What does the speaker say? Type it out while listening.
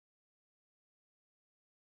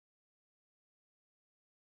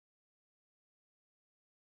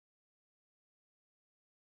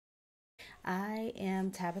I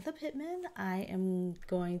am Tabitha Pittman. I am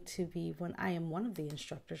one of the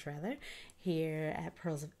instructors rather here at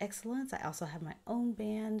Pearls of Excellence. I also have my own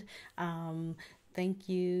band. Thank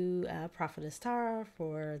you, Prophetess Tara,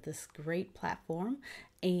 for this great platform.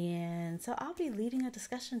 And so I'll be leading a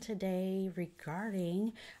discussion today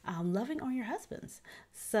regarding loving on your husbands.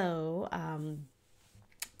 So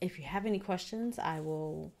if you have any questions, I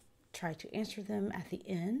will try to answer them at the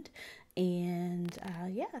end.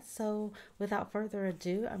 So without further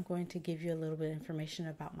ado, I'm going to give you a little bit of information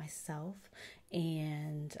about myself.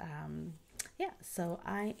 So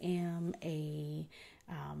I am a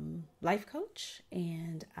life coach,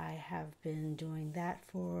 and I have been doing that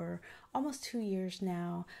for almost 2 years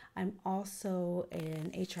now. I'm also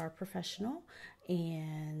an HR professional,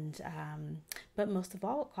 but most of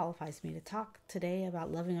all, what qualifies me to talk today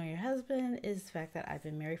about loving on your husband is the fact that I've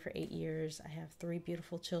been married for 8 years. I have three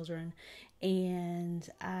beautiful children, and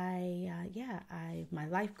my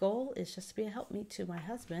life goal is just to be a helpmeet to my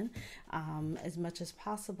husband as much as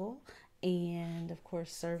possible, and of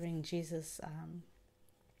course, serving Jesus.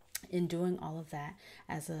 In doing all of that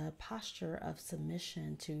as a posture of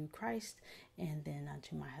submission to Christ and then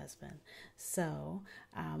unto my husband.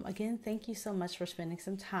 Again, thank you so much for spending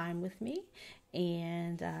some time with me,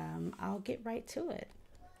 and I'll get right to it.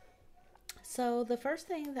 So, the first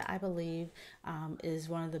thing that I believe is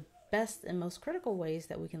one of the best and most critical ways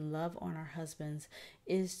that we can love on our husbands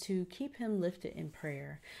is to keep him lifted in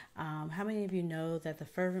prayer. How many of you know that the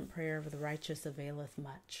fervent prayer of the righteous availeth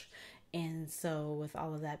much? And so, with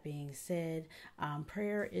all of that being said,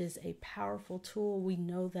 prayer is a powerful tool. We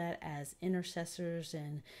know that as intercessors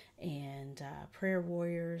and prayer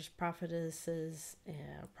warriors, prophetesses,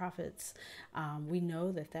 prophets, we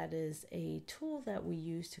know that that is a tool that we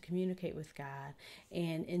use to communicate with God.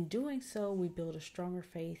 And in doing so, we build a stronger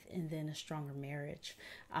faith and then a stronger marriage.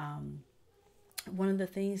 One of the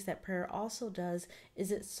things that prayer also does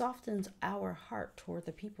is it softens our heart toward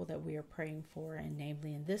the people that we are praying for, and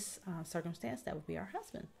namely in this circumstance, that would be our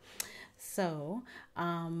husband.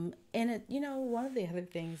 One of the other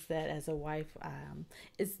things that as a wife,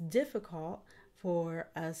 it's difficult for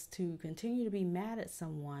us to continue to be mad at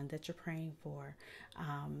someone that you're praying for.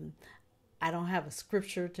 I don't have a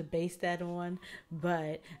scripture to base that on,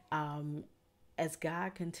 but as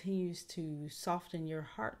God continues to soften your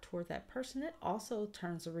heart toward that person, it also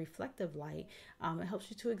turns a reflective light. It helps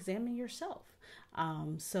you to examine yourself.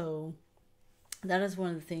 So that is one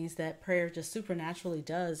of the things that prayer just supernaturally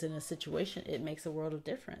does in a situation. It makes a world of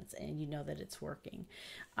difference, and you know that it's working.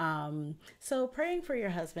 So praying for your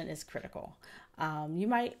husband is critical. You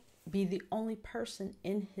might be the only person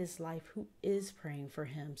in his life who is praying for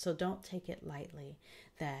him. So don't take it lightly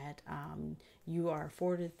that you are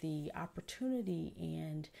afforded the opportunity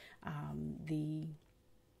and the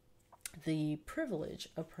privilege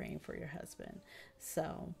of praying for your husband.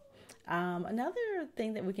 Another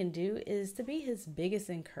thing that we can do is to be his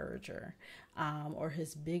biggest encourager or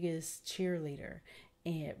his biggest cheerleader,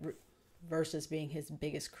 and versus being his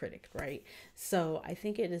biggest critic, right? So I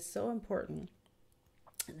think it is so important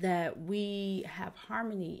that we have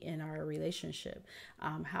harmony in our relationship.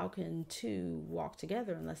 How can two walk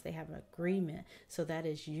together unless they have an agreement? So that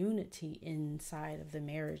is unity inside of the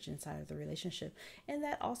marriage, inside of the relationship. And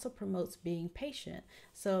that also promotes being patient.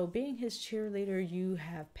 So being his cheerleader, you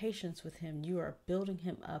have patience with him. You are building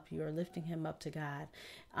him up. You are lifting him up to God.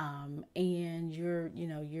 And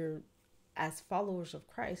you're as followers of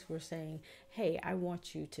Christ, we're saying, hey, I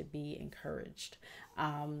want you to be encouraged.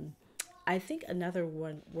 I think another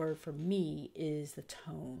one word for me is the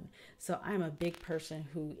tone. So I'm a big person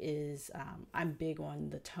who is, I'm big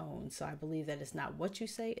on the tone. So I believe that it's not what you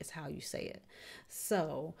say, it's how you say it.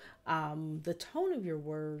 So the tone of your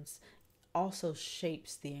words also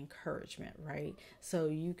shapes the encouragement, right? So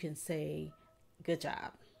you can say, good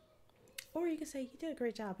job. Or you can say, you did a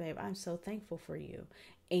great job, babe. I'm so thankful for you.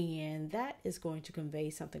 And that is going to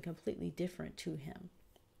convey something completely different to him.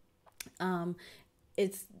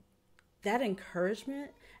 It's that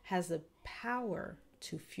encouragement has the power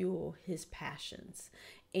to fuel his passions.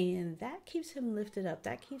 And that keeps him lifted up.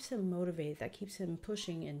 That keeps him motivated. That keeps him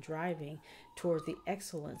pushing and driving toward the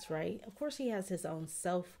excellence, right? Of course, he has his own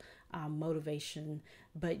self motivation,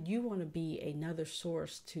 but you want to be another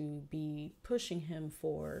source to be pushing him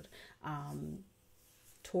forward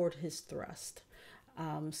toward his thrust.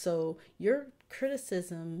 So your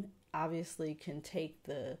criticism obviously can take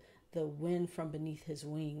the wind from beneath his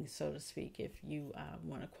wings, so to speak. If you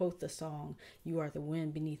want to quote the song, "You are the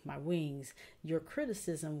wind beneath my wings," your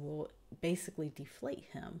criticism will basically deflate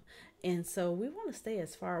him. And so we want to stay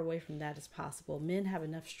as far away from that as possible. Men have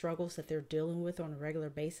enough struggles that they're dealing with on a regular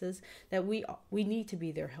basis that we need to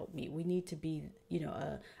be their helpmeet. We need to be,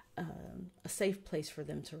 a safe place for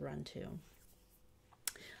them to run to.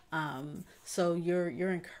 So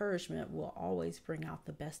your encouragement will always bring out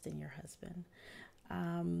the best in your husband.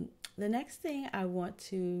 The next thing I want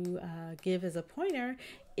to give as a pointer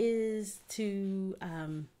is to,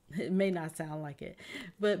 it may not sound like it,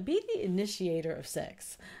 but be the initiator of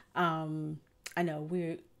sex. I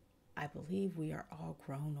know I believe we are all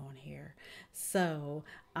grown on here. So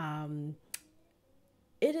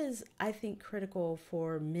it is, I think, critical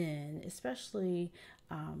for men, especially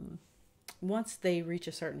once they reach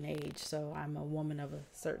a certain age. So I'm a woman of a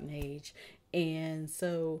certain age. And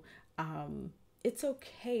so it's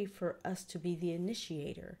okay for us to be the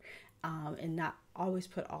initiator and not always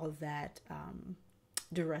put all of that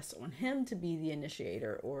duress on him to be the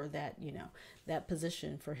initiator, or that, that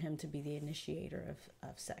position for him to be the initiator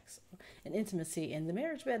of sex and intimacy. And the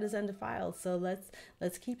marriage bed is undefiled. So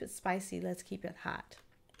let's keep it spicy. Let's keep it hot.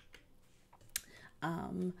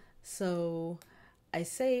 So I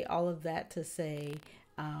say all of that to say,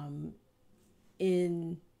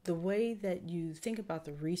 in the way that you think about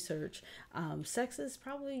the research, sex is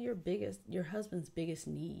probably your husband's biggest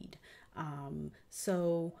need.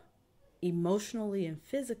 So emotionally and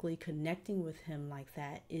physically connecting with him like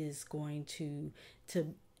that is going to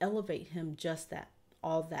elevate him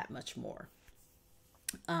all that much more.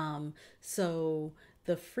 So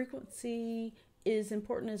the frequency is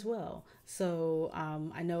important as well. So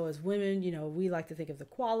I know as women, we like to think of the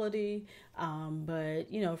quality, but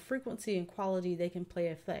frequency and quality, they can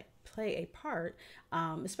play a part,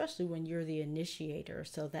 especially when you're the initiator.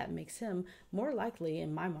 So that makes him more likely,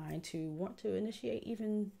 in my mind, to want to initiate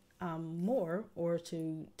even more, or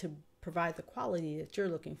to provide the quality that you're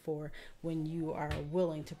looking for when you are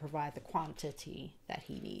willing to provide the quantity that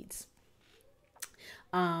he needs.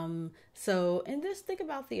 So, and just think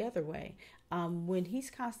about the other way. When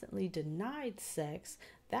he's constantly denied sex,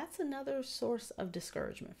 that's another source of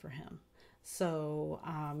discouragement for him. So,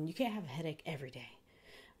 you can't have a headache every day.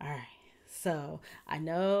 All right. So I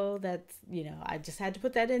know that's, I just had to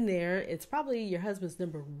put that in there. It's probably your husband's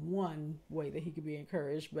number one way that he could be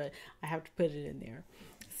encouraged, but I have to put it in there.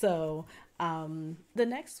 So, the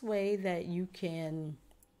next way that you can,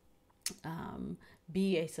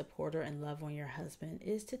 be a supporter and love on your husband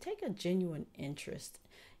is to take a genuine interest,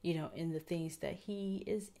 in the things that he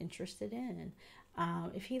is interested in.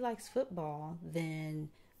 If he likes football, then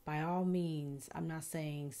by all means, I'm not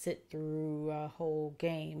saying sit through a whole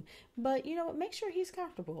game, but, make sure he's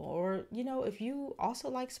comfortable. Or, if you also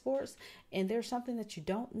like sports and there's something that you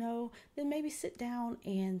don't know, then maybe sit down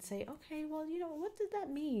and say, okay, well, what did that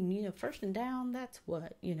mean? First and down, that's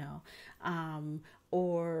what,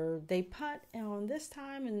 or they punt on this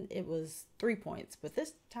time and it was 3 points, but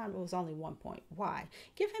this time it was only 1 point. Why?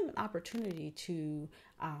 Give him an opportunity to,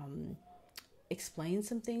 explain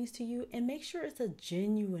some things to you, and make sure it's a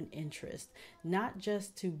genuine interest, not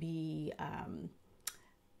just to be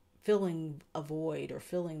filling a void or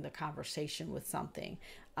filling the conversation with something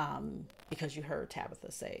because you heard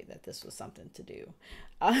Tabatha say that this was something to do.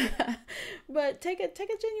 But take a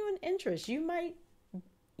genuine interest. You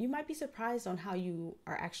might be surprised on how you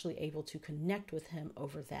are actually able to connect with him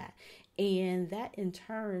over that, and that in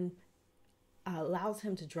turn allows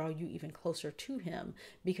him to draw you even closer to him,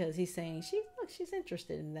 because he's saying, she's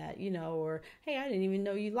interested in that, or, hey, I didn't even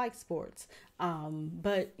know you like sports.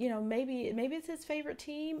 But maybe it's his favorite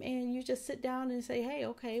team, and you just sit down and say, hey,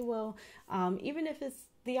 okay, well, even if it's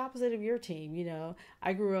the opposite of your team,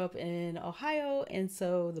 I grew up in Ohio, and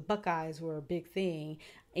so the Buckeyes were a big thing.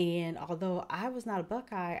 And although I was not a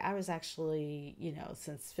Buckeye, I was actually,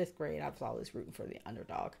 since 5th grade, I was always rooting for the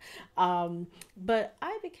underdog. But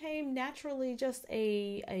I became naturally just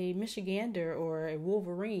a Michigander or a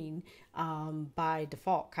Wolverine by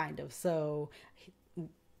default, kind of. So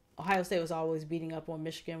Ohio State was always beating up on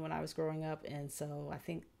Michigan when I was growing up, and so I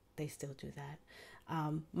think they still do that.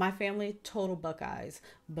 My family, total Buckeyes,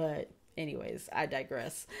 but anyways, I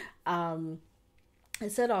digress. I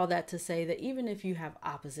said all that to say that even if you have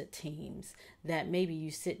opposite teams, that maybe you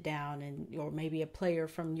sit down or maybe a player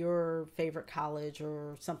from your favorite college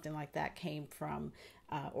or something like that came from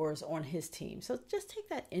or is on his team. So just take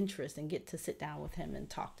that interest and get to sit down with him and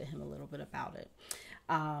talk to him a little bit about it.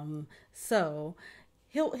 So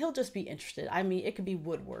he'll just be interested. I mean, it could be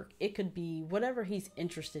woodwork, it could be whatever he's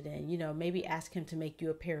interested in. Maybe ask him to make you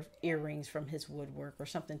a pair of earrings from his woodwork or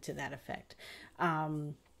something to that effect.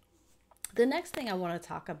 The next thing I want to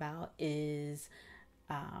talk about is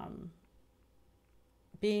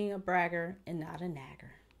being a bragger and not a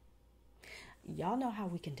nagger. Y'all know how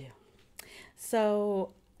we can do.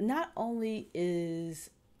 So not only is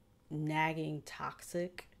nagging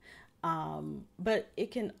toxic, but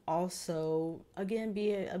it can also, again,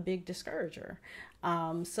 be a big discourager.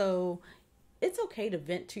 So it's okay to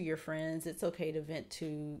vent to your friends. It's okay to vent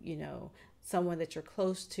to, someone that you're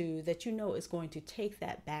close to that is going to take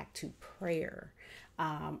that back to prayer.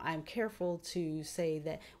 I'm careful to say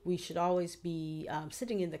that we should always be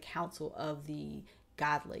sitting in the counsel of the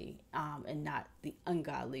godly and not the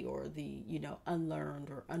ungodly or the, unlearned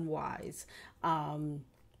or unwise.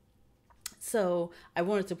 So I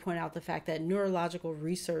wanted to point out the fact that neurological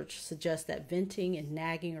research suggests that venting and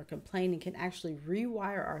nagging or complaining can actually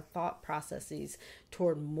rewire our thought processes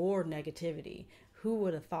toward more negativity. Who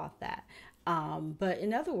would have thought that? But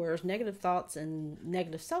in other words, negative thoughts and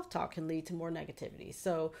negative self-talk can lead to more negativity.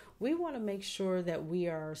 So we want to make sure that we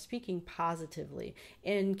are speaking positively,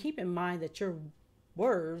 and keep in mind that your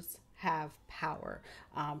words have power.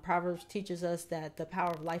 Proverbs teaches us that the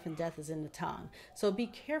power of life and death is in the tongue. So be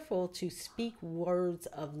careful to speak words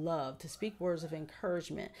of love, to speak words of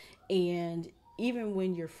encouragement, and even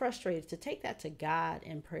when you're frustrated, to take that to God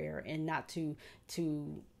in prayer and not to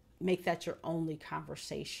make that your only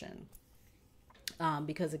conversation.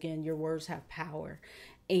 Because again, your words have power.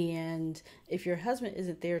 And if your husband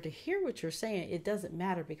isn't there to hear what you're saying, it doesn't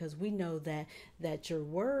matter, because we know that your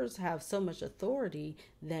words have so much authority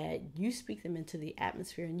that you speak them into the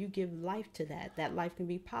atmosphere and you give life to that. That life can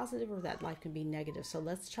be positive or that life can be negative. So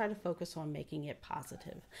let's try to focus on making it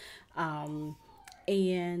positive. And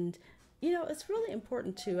it's really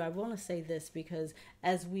important too. I want to say this because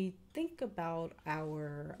as we think about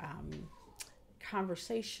our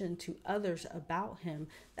conversation to others about him,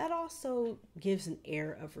 that also gives an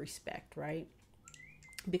air of respect, right?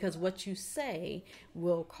 Because what you say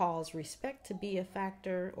will cause respect to be a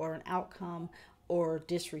factor or an outcome, or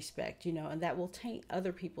disrespect, and that will taint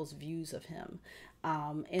other people's views of him.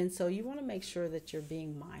 And so you want to make sure that you're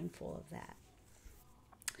being mindful of that.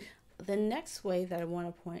 The next way that I want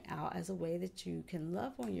to point out as a way that you can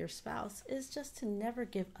love on your spouse is just to never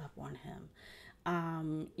give up on him.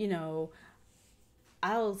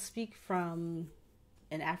 I'll speak from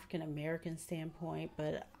an African American standpoint,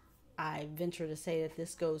 but I venture to say that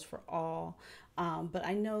this goes for all. But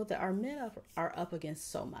I know that our men are up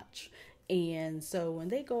against so much. And so when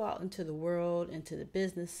they go out into the world, into the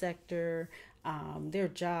business sector, their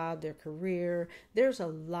job, their career, there's a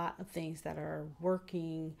lot of things that are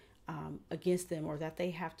working against them, or that they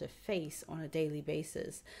have to face on a daily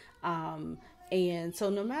basis. And so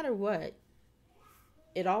no matter what,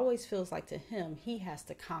 it always feels like to him, he has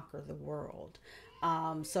to conquer the world.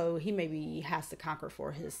 So he maybe has to conquer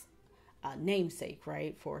for his namesake,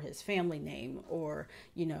 right? For his family name, or,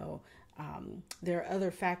 there are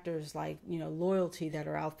other factors like, loyalty that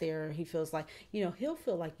are out there. He feels like, he'll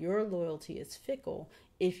feel like your loyalty is fickle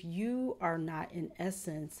if you are not, in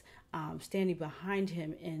essence, standing behind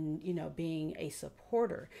him and, being a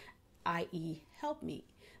supporter, i.e. help me.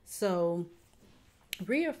 So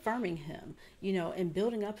reaffirming him, and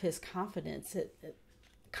building up his confidence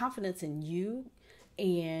in you,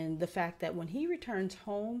 and the fact that when he returns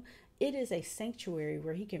home, it is a sanctuary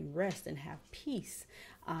where he can rest and have peace.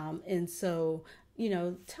 And so,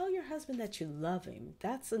 tell your husband that you love him.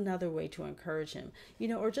 That's another way to encourage him,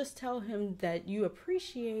 or just tell him that you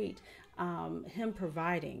appreciate him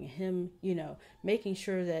providing, him, making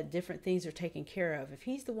sure that different things are taken care of. If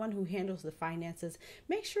he's the one who handles the finances,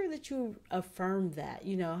 make sure that you affirm that,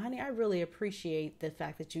 honey, I really appreciate the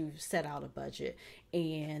fact that you've set out a budget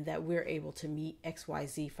and that we're able to meet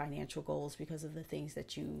XYZ financial goals because of the things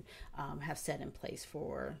that you have set in place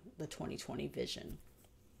for the 2020 vision.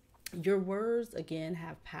 Your words, again,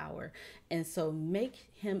 have power. And so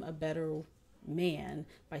make him a better man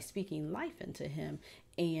by speaking life into him,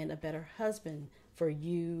 and a better husband for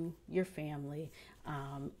you, your family,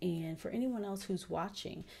 and for anyone else who's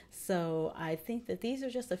watching. So I think that these are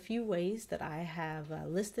just a few ways that I have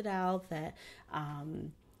listed out that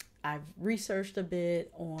I've researched a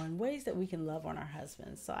bit on ways that we can love on our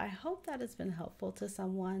husbands. So I hope that has been helpful to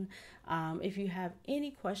someone. If you have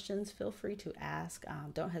any questions, feel free to ask.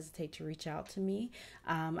 Don't hesitate to reach out to me.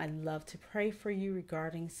 I'd love to pray for you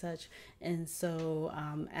regarding such. And so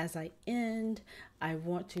as I end, I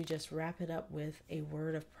want to just wrap it up with a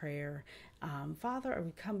word of prayer. Father,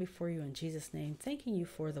 we come before you in Jesus' name, thanking you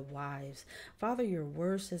for the wives. Father, your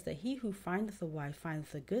word says that he who findeth a wife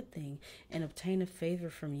findeth a good thing and obtaineth favor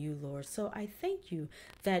from you, Lord. So I thank you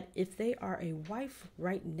that if they are a wife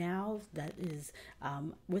right now that is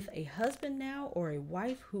with a husband now, or a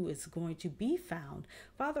wife who is going to be found,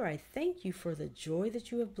 Father, I thank you for the joy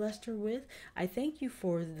that you have blessed her with. I thank you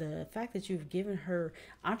for the fact that you've given her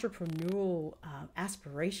entrepreneurial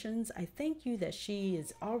aspirations. I thank you that she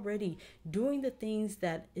is already doing the things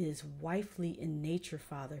that is wifely in nature,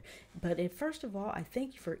 Father. But first of all, I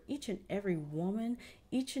thank you for each and every woman,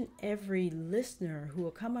 each and every listener who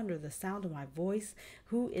will come under the sound of my voice,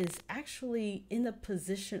 who is actually in the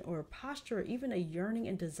position or posture, or even a yearning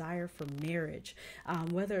and desire for marriage,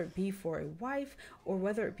 whether it be for a wife or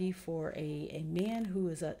whether it be for a man who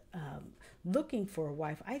is looking for a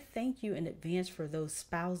wife. I thank you in advance for those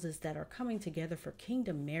spouses that are coming together for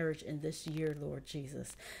kingdom marriage in this year, Lord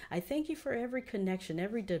Jesus. I thank you for every connection,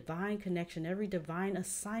 every divine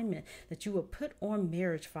assignment that you will put on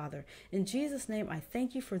marriage, Father. In Jesus' name, I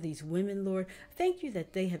thank you for these women, Lord. Thank you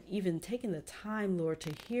that they have even taken the time, Lord,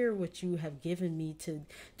 to hear what you have given me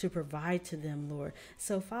to provide to them, Lord.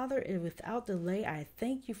 So, Father, without delay, I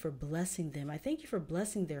thank you for blessing them. I thank you for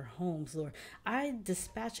blessing their homes, Lord. I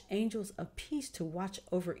dispatch angels of peace to watch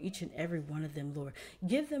over each and every one of them, Lord.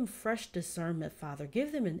 Give them fresh discernment, Father.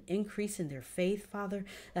 Give them an increase in their faith, Father,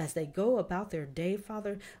 as they go about their day,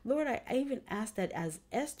 Father. Lord, I even ask that as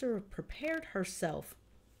Esther prepared herself,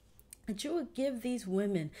 that you would give these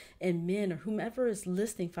women and men, or whomever is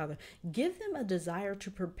listening, Father, give them a desire to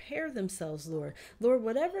prepare themselves, Lord. Lord,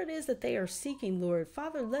 whatever it is that they are seeking, Lord,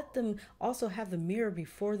 Father, let them also have the mirror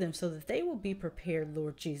before them so that they will be prepared,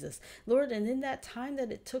 Lord Jesus. Lord, and in that time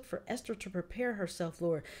that it took for Esther to prepare herself,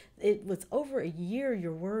 Lord, it was over a year,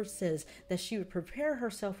 your word says, that she would prepare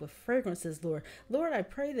herself with fragrances, Lord. Lord, I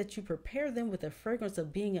pray that you prepare them with the fragrance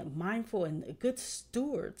of being mindful and good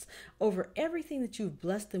stewards over everything that you've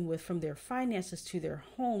blessed them with, from their finances to their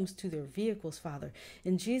homes to their vehicles, Father.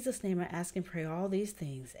 In Jesus' name, I ask and pray all these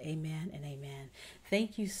things. Amen and amen.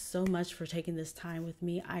 Thank you so much for taking this time with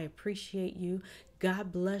me. I appreciate you.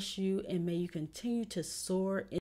 God bless you, and may you continue to soar in